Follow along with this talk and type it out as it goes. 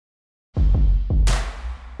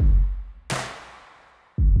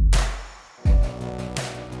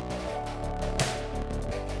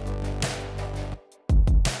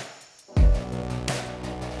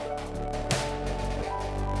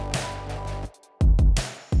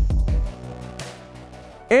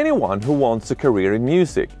Anyone who wants a career in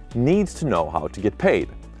music needs to know how to get paid.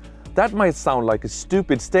 That might sound like a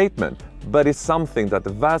stupid statement, but it's something that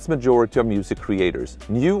the vast majority of music creators,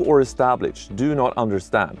 new or established, do not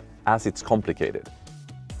understand, as it's complicated.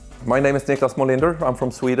 My name is Niklas Molinder, I'm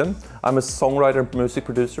from Sweden. I'm a songwriter and music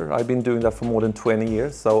producer. I've been doing that for more than 20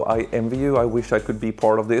 years, so I envy you. I wish I could be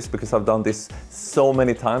part of this because I've done this so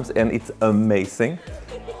many times and it's amazing.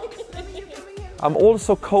 I'm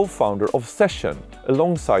also co-founder of Session,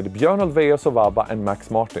 alongside Björn Ulvaeus of ABBA and Max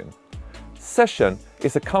Martin. Session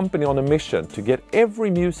is a company on a mission to get every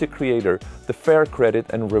music creator the fair credit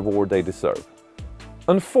and reward they deserve.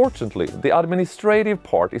 Unfortunately, the administrative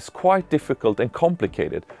part is quite difficult and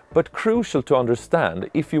complicated, but crucial to understand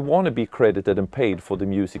if you want to be credited and paid for the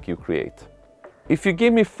music you create. If you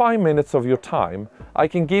give me 5 minutes of your time, I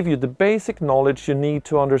can give you the basic knowledge you need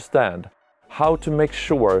to understand how to make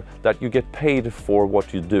sure that you get paid for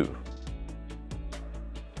what you do.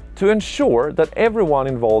 To ensure that everyone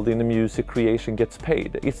involved in the music creation gets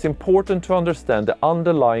paid, it's important to understand the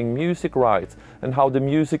underlying music rights and how the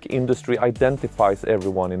music industry identifies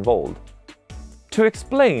everyone involved. To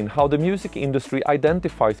explain how the music industry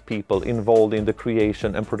identifies people involved in the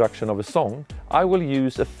creation and production of a song, I will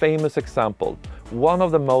use a famous example, one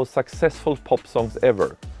of the most successful pop songs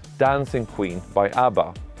ever, Dancing Queen by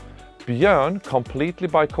ABBA. Björn, completely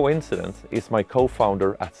by coincidence, is my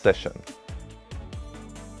co-founder at Session.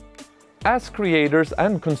 As creators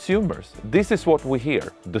and consumers, this is what we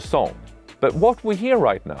hear, the song. But what we hear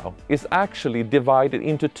right now is actually divided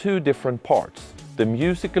into two different parts, the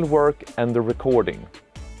musical work and the recording.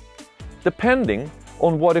 Depending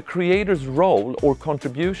on what a creator's role or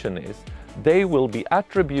contribution is, they will be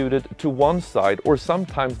attributed to one side or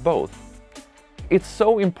sometimes both. It's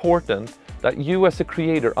so important that you as a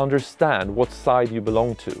creator understand what side you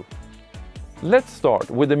belong to. Let's start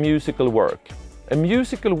with the musical work. A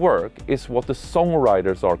musical work is what the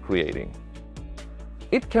songwriters are creating.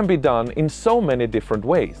 It can be done in so many different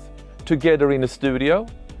ways, together in a studio,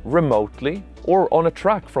 remotely, or on a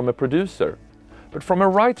track from a producer. But from a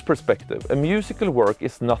rights perspective, a musical work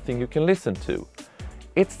is nothing you can listen to.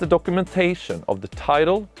 It's the documentation of the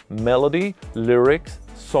title, melody, lyrics,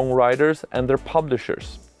 songwriters, and their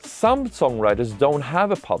publishers. Some songwriters don't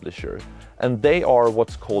have a publisher, and they are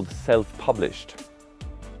what's called self-published.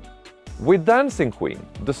 With Dancing Queen,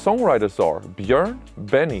 the songwriters are Björn,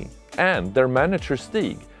 Benny, and their manager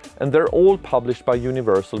Stig, and they're all published by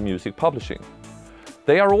Universal Music Publishing.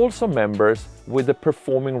 They are also members with the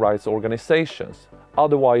performing rights organizations,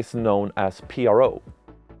 otherwise known as PRO.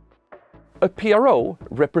 A PRO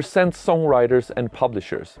represents songwriters and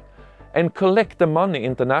publishers, and collect the money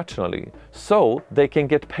internationally, so they can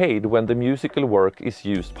get paid when the musical work is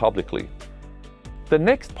used publicly. The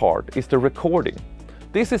next part is the recording.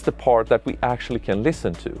 This is the part that we actually can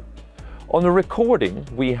listen to. On a recording,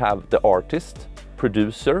 we have the artist,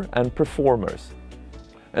 producer, and performers.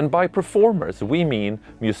 And by performers, we mean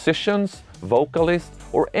musicians, vocalists,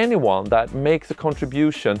 or anyone that makes a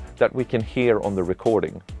contribution that we can hear on the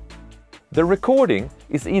recording. The recording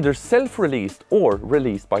is either self-released or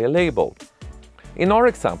released by a label. In our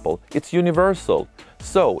example, it's Universal,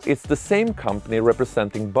 so it's the same company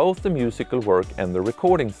representing both the musical work and the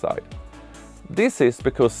recording side. This is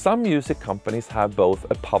because some music companies have both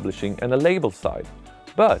a publishing and a label side,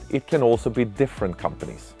 but it can also be different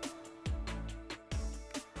companies.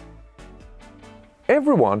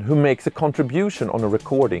 Everyone who makes a contribution on a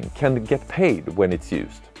recording can get paid when it's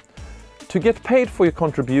used. To get paid for your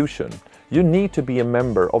contribution, you need to be a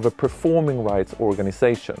member of a performing rights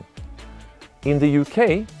organization. In the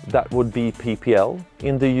UK, that would be PPL.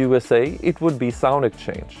 In the USA, it would be Sound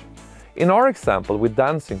Exchange. In our example with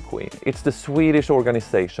Dancing Queen, it's the Swedish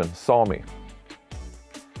organization SAMI.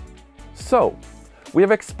 So, we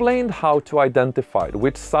have explained how to identify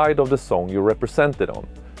which side of the song you're represented on,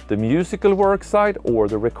 the musical work side or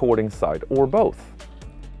the recording side, or both.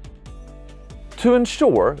 To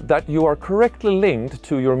ensure that you are correctly linked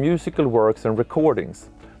to your musical works and recordings,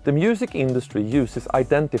 the music industry uses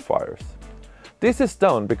identifiers. This is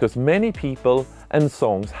done because many people and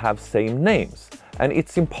songs have same names, and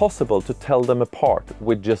it's impossible to tell them apart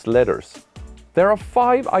with just letters. There are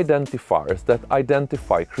 5 identifiers that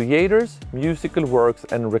identify creators, musical works,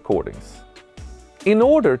 and recordings. In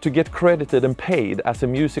order to get credited and paid as a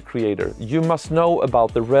music creator, you must know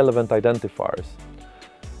about the relevant identifiers.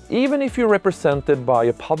 Even if you're represented by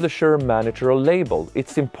a publisher, manager, or label,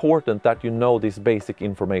 it's important that you know this basic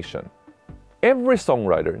information. Every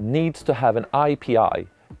songwriter needs to have an IPI,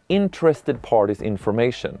 Interested Parties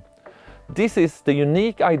Information. This is the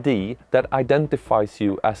unique ID that identifies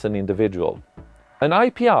you as an individual. An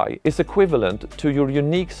IPI is equivalent to your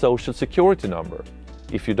unique social security number.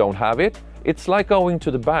 If you don't have it, it's like going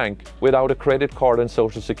to the bank without a credit card and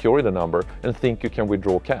social security number and think you can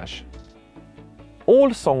withdraw cash.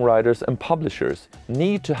 All songwriters and publishers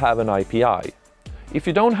need to have an IPI. If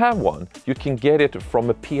you don't have one, you can get it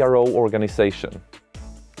from a PRO organization.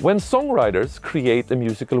 When songwriters create a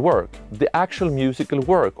musical work, the actual musical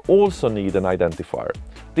work also needs an identifier.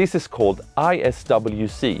 This is called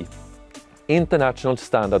ISWC, International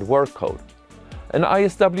Standard Work Code. An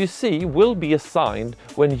ISWC will be assigned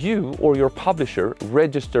when you or your publisher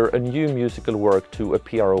register a new musical work to a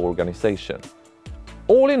PRO organization.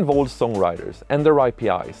 All involved songwriters and their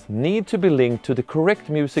IPIs need to be linked to the correct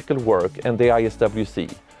musical work and the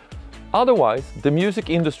ISWC. Otherwise, the music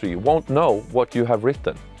industry won't know what you have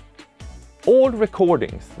written. All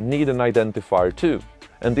recordings need an identifier too,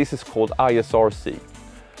 and this is called ISRC,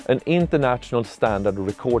 an International Standard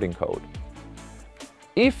Recording Code.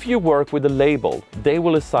 If you work with a label, they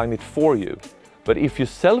will assign it for you. But if you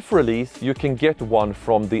self-release, you can get one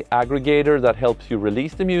from the aggregator that helps you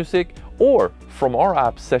release the music or from our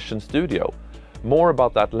app Session Studio. More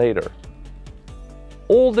about that later.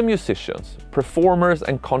 All the musicians, performers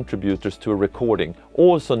and contributors to a recording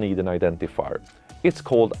also need an identifier. It's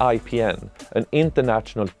called IPN, an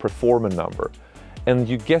International Performance Number, and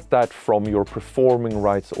you get that from your performing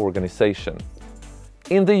rights organization.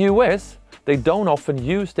 In the US, they don't often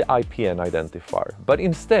use the IPN identifier, but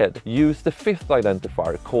instead use the fifth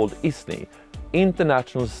identifier called ISNI,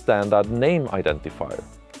 International Standard Name Identifier.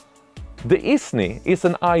 The ISNI is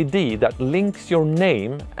an ID that links your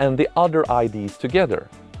name and the other IDs together.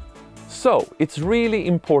 So it's really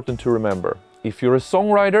important to remember, if you're a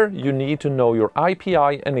songwriter, you need to know your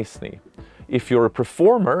IPI and ISNI. If you're a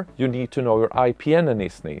performer, you need to know your IPN and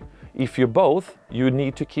ISNI. If you're both, you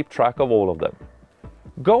need to keep track of all of them.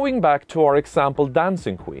 Going back to our example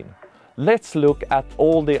Dancing Queen, let's look at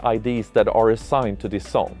all the IDs that are assigned to this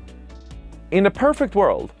song. In a perfect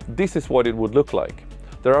world, this is what it would look like.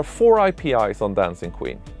 There are 4 IPIs on Dancing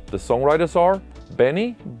Queen. The songwriters are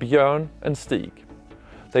Benny, Björn and Stig.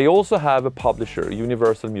 They also have a publisher,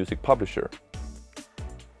 Universal Music Publisher.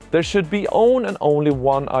 There should be and only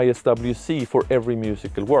one ISWC for every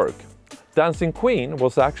musical work. Dancing Queen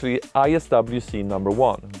was actually ISWC number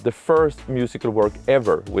 1, the first musical work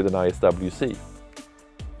ever with an ISWC.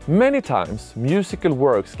 Many times, musical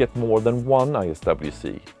works get more than one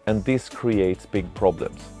ISWC, and this creates big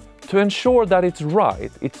problems. To ensure that it's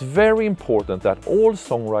right, it's very important that all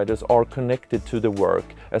songwriters are connected to the work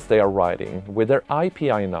as they are writing with their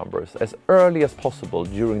IPI numbers as early as possible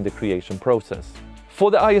during the creation process. For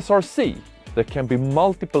the ISRC, there can be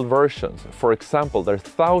multiple versions. For example, there are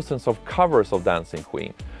thousands of covers of Dancing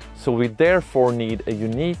Queen, so we therefore need a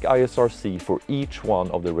unique ISRC for each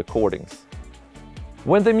one of the recordings.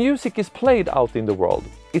 When the music is played out in the world,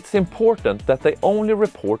 it's important that they only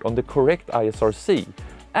report on the correct ISRC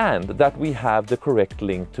and that we have the correct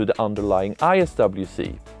link to the underlying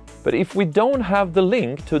ISWC. But if we don't have the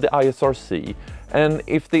link to the ISRC, and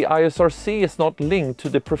if the ISRC is not linked to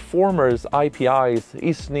the performer's IPIs,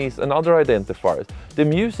 ISNIs and other identifiers, the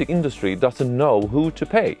music industry doesn't know who to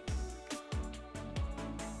pay.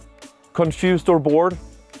 Confused or bored?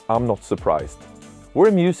 I'm not surprised.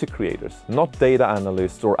 We're music creators, not data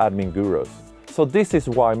analysts or admin gurus. So this is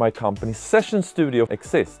why my company Session Studio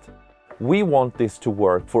exists. We want this to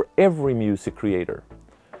work for every music creator.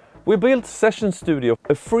 We built Session Studio,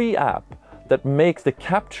 a free app that makes the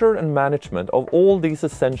capture and management of all these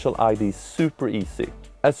essential IDs super easy,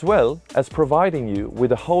 as well as providing you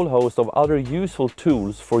with a whole host of other useful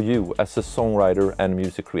tools for you as a songwriter and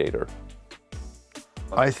music creator.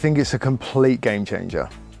 I think it's a complete game changer.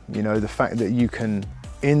 You know, the fact that you can,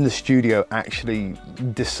 in the studio, actually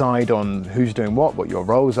decide on who's doing what your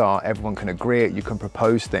roles are, everyone can agree it, you can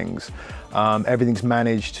propose things. Everything's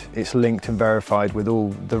managed, it's linked and verified with all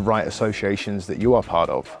the right associations that you are part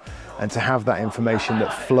of. And to have that information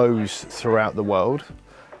that flows throughout the world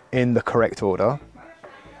in the correct order,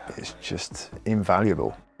 it's just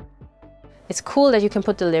invaluable. It's cool that you can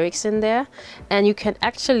put the lyrics in there, and you can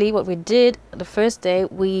actually, what we did the first day,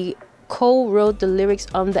 we co-wrote the lyrics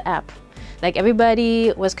on the app. Like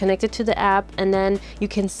everybody was connected to the app, and then you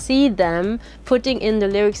can see them putting in the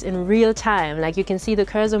lyrics in real time. Like you can see the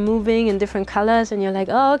cursor moving in different colors and you're like,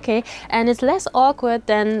 oh, okay. And it's less awkward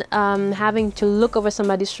than having to look over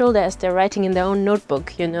somebody's shoulder as they're writing in their own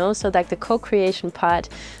notebook, you know? So like the co-creation part,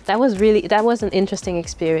 that was an interesting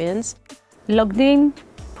experience. Logged in,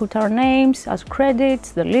 put our names as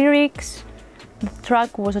credits, the lyrics, the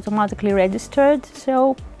track was automatically registered.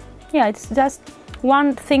 So yeah, it's just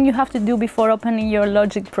one thing you have to do before opening your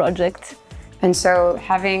Logic project. And so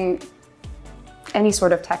having any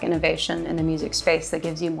sort of tech innovation in the music space that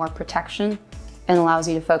gives you more protection and allows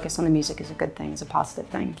you to focus on the music is a good thing, is a positive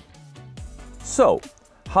thing. So,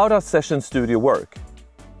 how does Session Studio work?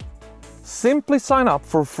 Simply sign up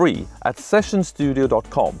for free at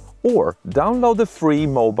sessionstudio.com or download the free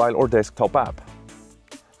mobile or desktop app.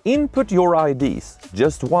 Input your IDs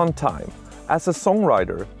just one time. As a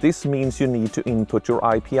songwriter, this means you need to input your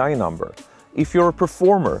IPI number. If you're a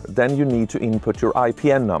performer, then you need to input your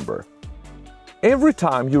IPN number. Every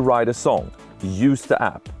time you write a song, use the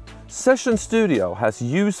app. Session Studio has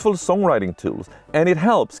useful songwriting tools and it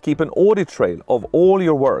helps keep an audit trail of all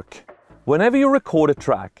your work. Whenever you record a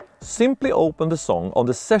track, simply open the song on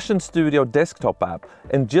the Session Studio desktop app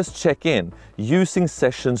and just check in using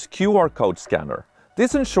Session's QR code scanner.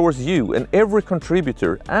 This ensures you and every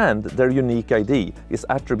contributor and their unique ID is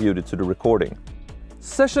attributed to the recording.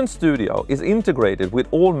 Session Studio is integrated with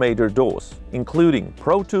all major DAWs, including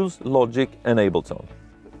Pro Tools, Logic and Ableton.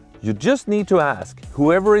 You just need to ask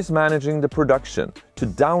whoever is managing the production to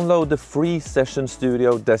download the free Session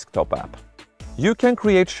Studio desktop app. You can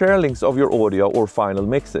create share links of your audio or final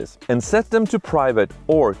mixes and set them to private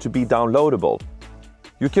or to be downloadable.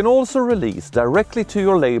 You can also release directly to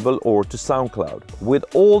your label or to SoundCloud with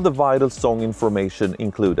all the vital song information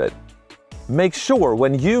included. Make sure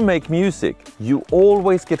when you make music, you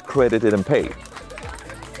always get credited and paid.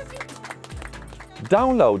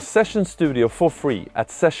 Download Session Studio for free at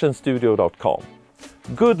sessionstudio.com.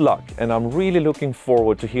 Good luck, and I'm really looking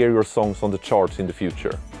forward to hear your songs on the charts in the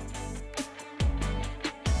future.